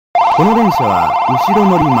この電車は後ろ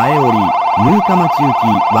乗り前降り六日町行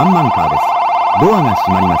きワンマンカーです。ドアが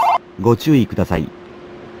閉まります。ご注意ください。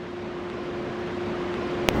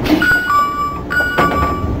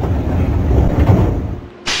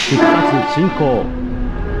出発進行。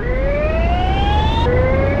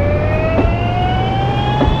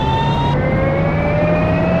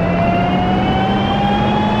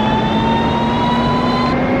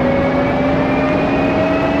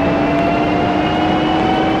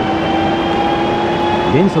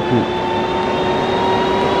減速。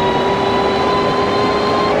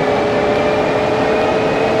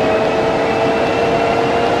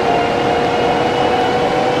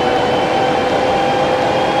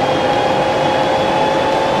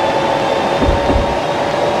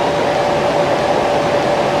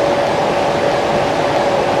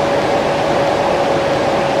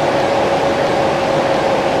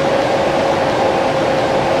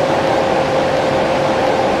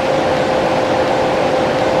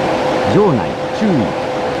場内注意。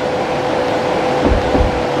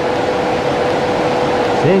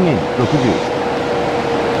制限60。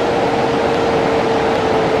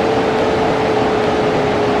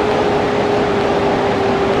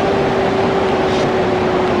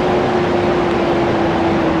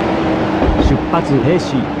出発停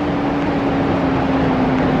止。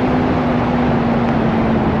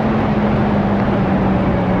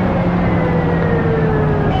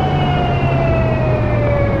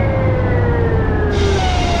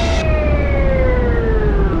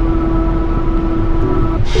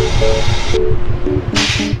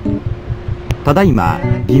ただいま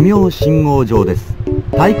微妙信号場です。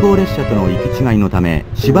対向列車との行き違いのため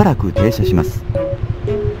しばらく停車します。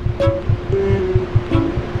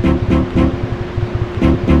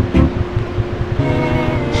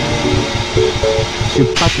出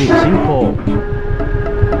発進行。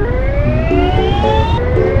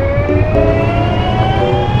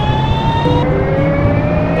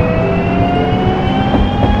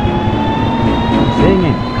制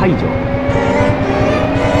限解除。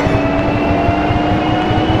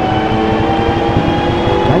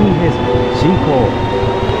第2フェーズ進行。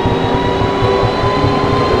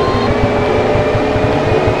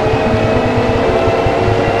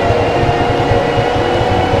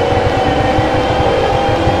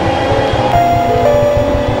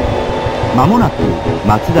まもなく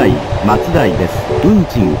松台です。運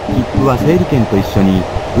賃切符は整理券と一緒に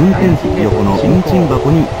運転席横の運賃箱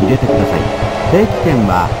に入れてください。定期券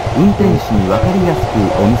は運転士に分かりやすく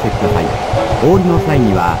お見せください。お降りの際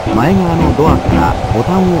には前側のドアからボ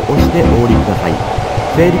タンを押してお降りください。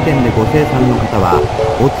整理券でご精算の方は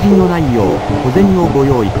お釣りのないよう小銭をご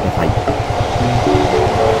用意ください。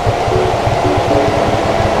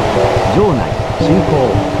場内進行。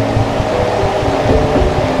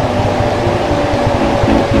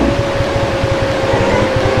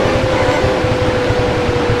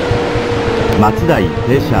松台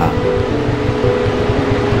停車。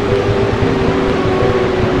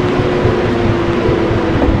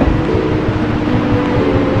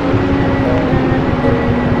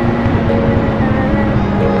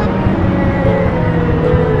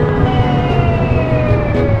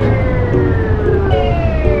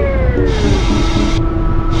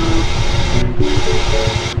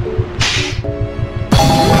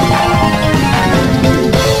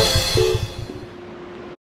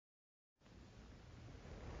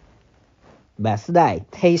Best day,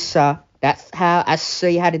 Tasha. That's how I show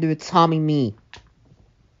you how to do Tommy Mii.